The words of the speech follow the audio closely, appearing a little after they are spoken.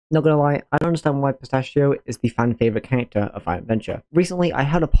Not gonna lie, I don't understand why Pistachio is the fan favorite character of Violent Adventure. Recently, I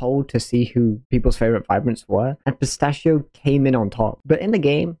had a poll to see who people's favorite vibrants were, and Pistachio came in on top. But in the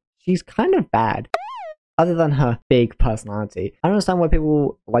game, she's kind of bad. Other than her big personality, I don't understand why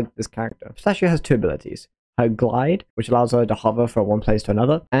people like this character. Pistachio has two abilities. Her glide, which allows her to hover from one place to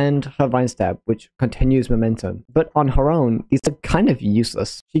another, and her vine stab, which continues momentum. But on her own, these are kind of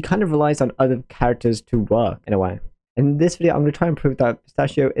useless. She kind of relies on other characters to work, in a way. In this video, I'm going to try and prove that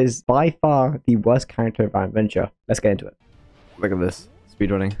Pistachio is by far the worst character of our adventure. Let's get into it. Look at this.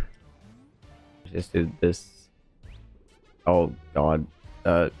 Speedrunning. Just do this. Oh god.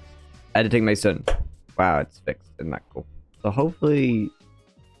 Editing my son. Wow, it's fixed. Isn't that cool? So hopefully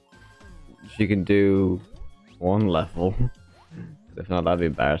she can do one level. If not, that'd be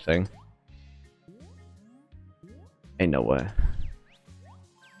embarrassing. Ain't no way.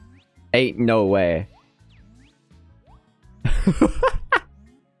 Ain't no way.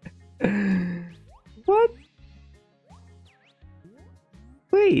 What?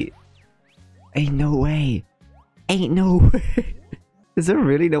 Wait. Ain't no way. Ain't no way. Is there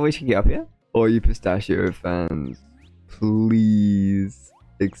really no way she can get up here? Or you Pistachio fans, please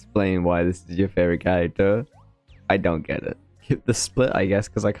explain why this is your favorite character. I don't get it. Keep the split, I guess,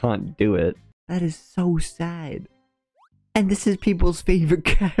 because I can't do it. That is so sad. And this is people's favorite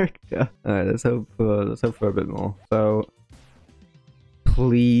character. Alright, let's hope for a bit more. So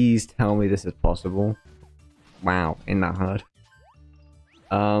please tell me this is possible. Wow, ain't that hard?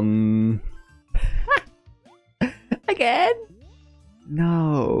 Again?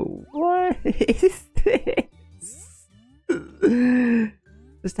 No. What is this?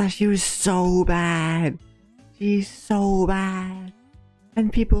 Pistachio is so bad. She's so bad.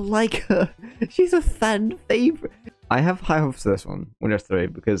 And people like her. She's a fan favorite. I have high hopes for this one, Winner 3,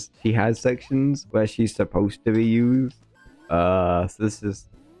 because she has sections where she's supposed to be used. So this is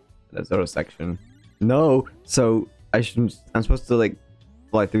the Zora section. No, so I'm supposed to like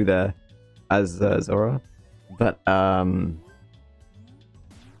fly through there as Zora, but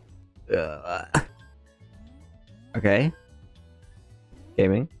okay,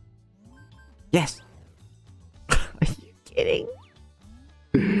 gaming. Yes. Are you kidding?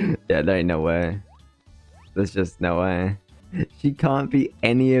 Yeah, there ain't no way. There's just no way. She can't beat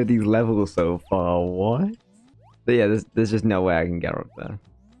any of these levels so far. What? But yeah, there's just no way I can get her up there.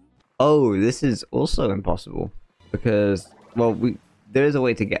 Oh, this is also impossible. Because, well, there is a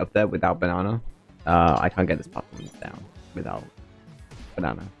way to get up there without banana. I can't get this platform down without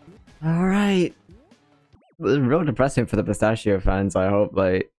banana. Alright. It's real depressing for the Pistachio fans, I hope,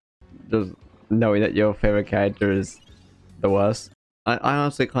 like, just knowing that your favorite character is the worst. I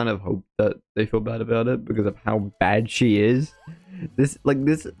honestly kind of hope that they feel bad about it because of how bad she is.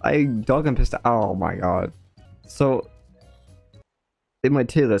 I dog and Pistachio. Oh my god. So, in my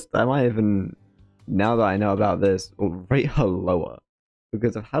tier list, I might even, now that I know about this, rate her lower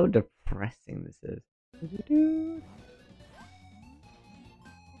because of how depressing this is.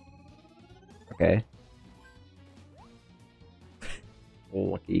 Okay.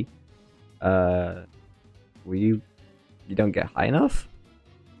 Lucky. You don't get high enough?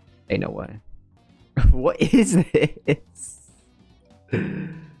 Ain't no way. What is this?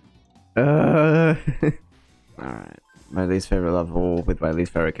 Alright. My least favorite level with my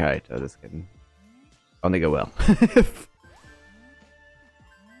least favorite character. This can only go well.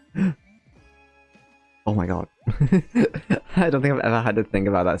 Oh my god. I don't think I've ever had to think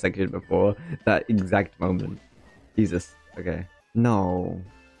about that section before. That exact moment. Jesus. Okay. No.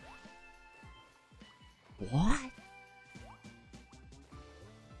 What?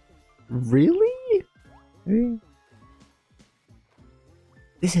 Really?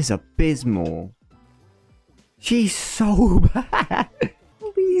 This is abysmal. She's so bad.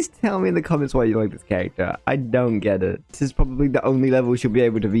 Please tell me in the comments why you like this character. I don't get it. This is probably the only level she'll be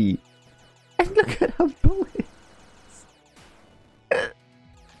able to beat. And look at her bullets.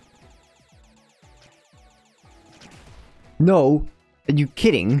 No. Are you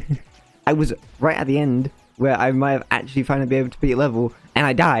kidding? I was right at the end where I might have actually finally be able to beat a level and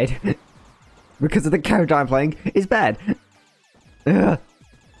I died. Because of the character I'm playing is bad. Ugh.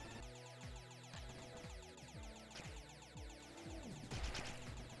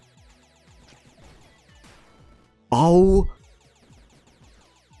 Oh.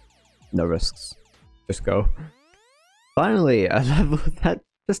 No risks. Just go. Finally, a level that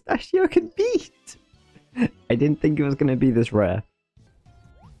Pistachio can beat. I didn't think it was going to be this rare.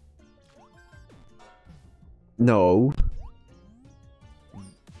 No.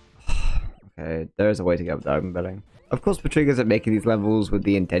 Okay, there's a way to get up there, I'm betting. Of course, Patrick isn't making these levels with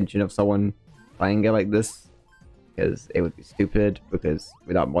the intention of someone playing it like this. because it would be stupid, because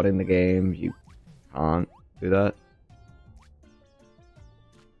without modding the game, you can't do that.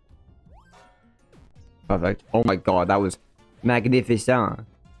 Perfect. Oh my god, that was magnificent.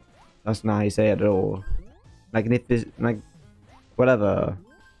 That's not how you say it at all. Magnificent, whatever.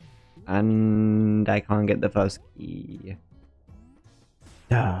 And I can't get the first key.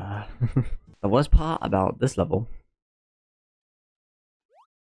 Duh. The worst part about this level.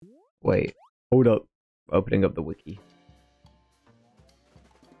 Wait, hold up. Opening up the wiki.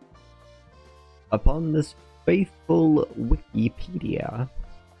 Upon this faithful Wikipedia,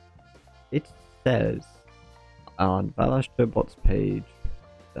 it says on ViolastroBot's page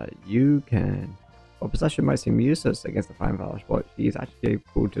that you can... While Pistachio might seem useless against the fine ViolastroBot, she is actually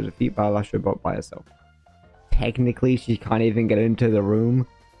able to defeat ViolastroBot by herself. Technically, she can't even get into the room,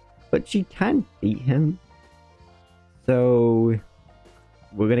 but she can beat him. So,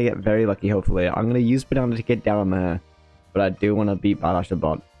 we're gonna get very lucky, hopefully. I'm gonna use Banana to get down there, but I do want to beat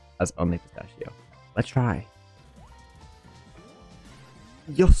ViolastroBot as only Pistachio. Let's try.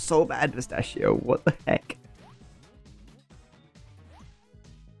 You're so bad, Pistachio. What the heck?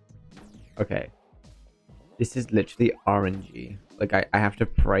 Okay. This is literally RNG. Like, I have to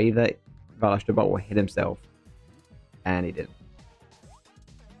pray that ViolastroBot will hit himself. And he didn't.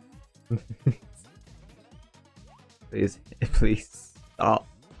 Please, please stop.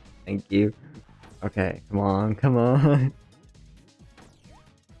 Thank you. Okay, come on, come on.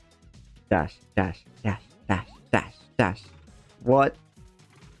 Dash, dash, dash, dash, dash, dash. What?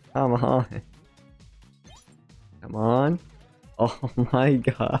 Come on. Come on. Oh my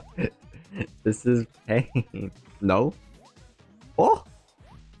god. This is pain. No. Oh!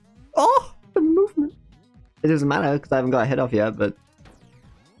 Oh! The movement. It doesn't matter because I haven't got a hit off yet, but...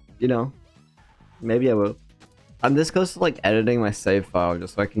 You know. Maybe I will. I'm this close to like editing my save file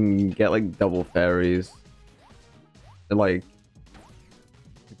just so I can get like double fairies. And like...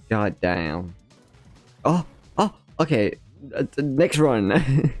 God damn. Oh! Oh! Okay. Next run.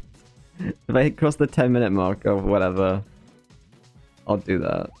 If I cross the 10-minute mark or whatever, I'll do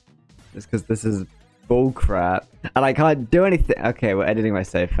that. Just because this is bull crap. And I can't do anything. Okay, we're editing my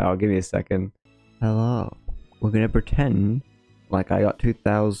save file. Give me a second. Hello. We're gonna pretend like I got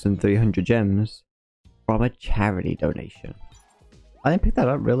 2,300 gems from a charity donation. I didn't pick that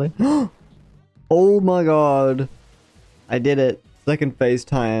up, really. Oh my god. I did it. Second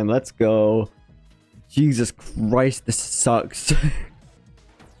FaceTime. Let's go. Jesus Christ, this sucks.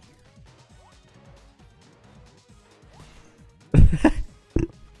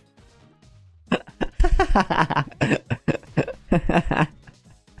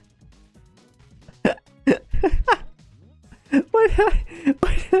 Why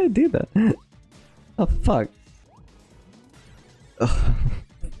did I do that? Oh fuck. Ugh.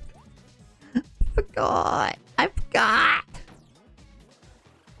 I forgot.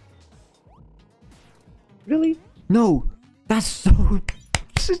 Really? No, that's so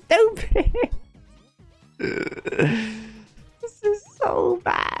stupid. This is so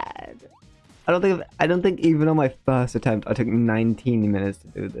bad. I don't think even on my first attempt I took 19 minutes to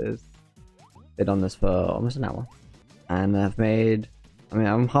do this. Been on this for almost an hour, and I've made. I mean,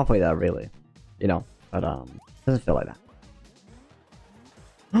 I'm halfway there, really. You know, but doesn't feel like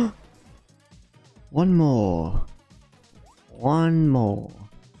that. One more. One more.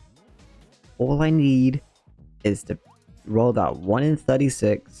 All I need is to roll that 1 in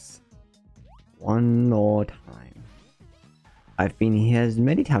 36 one more time. I've been here as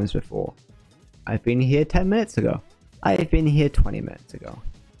many times before. I've been here 10 minutes ago. I've been here 20 minutes ago.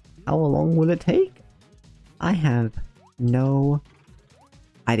 How long will it take? I have no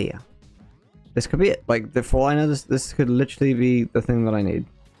idea. This could be it. Like, for all I know, this could literally be the thing that I need.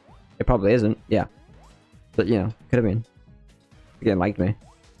 It probably isn't, yeah. But, you know, could have been. Again, liked me.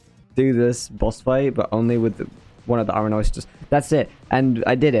 Do this boss fight, but only with one of the iron oysters. That's it. And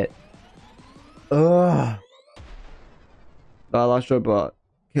I did it. Ugh. ViolastroBot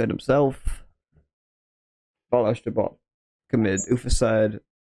killed himself. ViolastroBot committed suicide.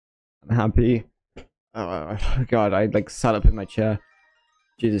 I'm happy. Oh god, I like sat up in my chair.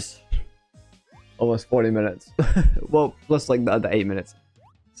 Jesus. Almost 40 minutes. Well, plus like the other 8 minutes.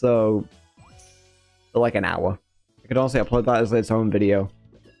 So, like an hour. I could also upload that as its own video.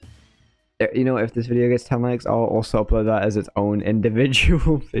 You know, if this video gets 10 likes, I'll also upload that as its own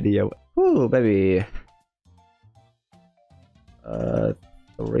individual video. Ooh, baby.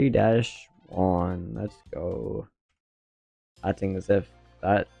 3-1. Let's go. Acting as if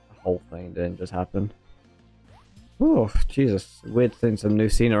that whole thing didn't just happen. Oh, Jesus. Weird seeing some new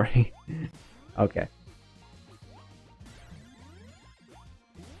scenery. Okay.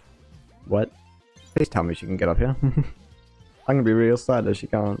 What? Please tell me she can get up here. I'm gonna be real sad if she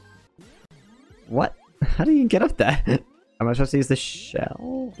can't. What? How do you get up there? Am I supposed to use the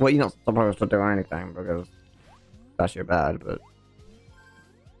shell? Well, you're not supposed to do anything because that's your bad, but...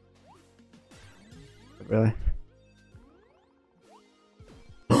 Really?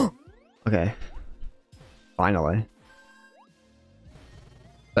 Okay. Finally.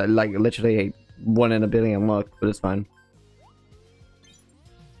 But like literally 1 in a billion luck, but it's fine.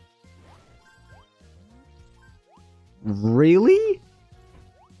 Really?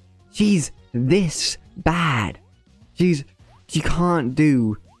 She's this bad. She can't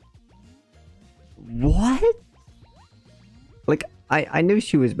do... What? Like, I knew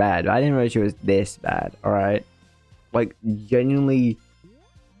she was bad, but I didn't know she was this bad, alright? Like, genuinely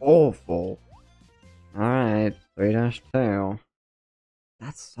awful. Alright, 3-2.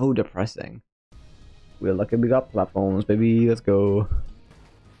 That's so depressing. We're lucky we got platforms, baby. Let's go.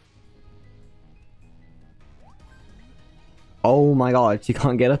 Oh my god, she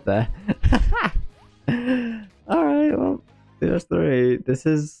can't get up there. Alright, well, there's 3. This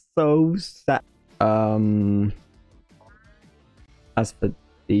is so sad. As for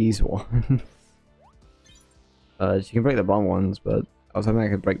these ones, she can break the bottom ones, but I was hoping I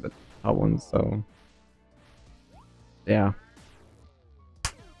could break the top ones, so yeah.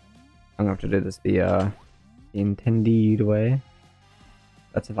 I'm gonna have to do this the intended way.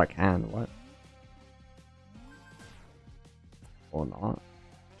 That's if I can, what? Or not.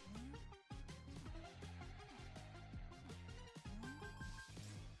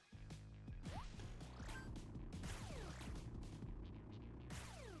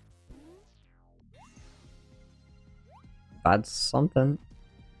 That's something.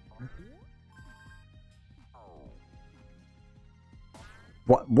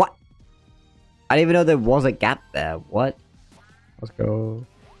 What? I didn't even know there was a gap there. What? Let's go.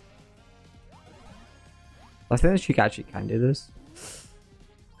 I think she actually can do this.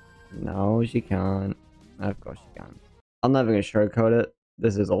 No, she can't. Of course she can. I'm not even gonna showcode it.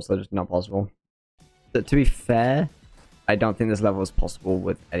 This is also just not possible. But to be fair, I don't think this level is possible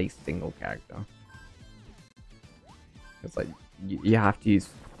with any single character. It's like, you have to use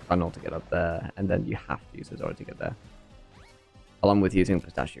Funnel to get up there, and then you have to use Azora to get there. Along with using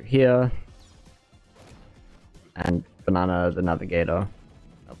Pistachio here. And Banana, the navigator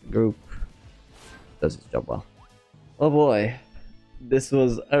of the group, does his job well. Oh boy. This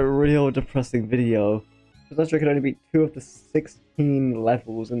was a real depressing video. Pistachio could only beat 2 of the 16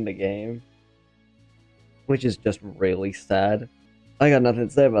 levels in the game. Which is just really sad. I got nothing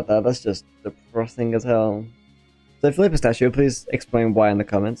to say about that, that's just depressing as hell. So if you like Pistachio, please explain why in the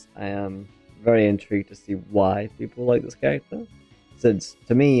comments. I am very intrigued to see why people like this character. Since,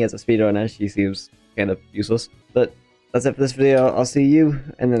 to me, as a speedrunner, she seems kind of useless. But that's it for this video. I'll see you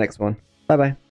in the next one. Bye bye.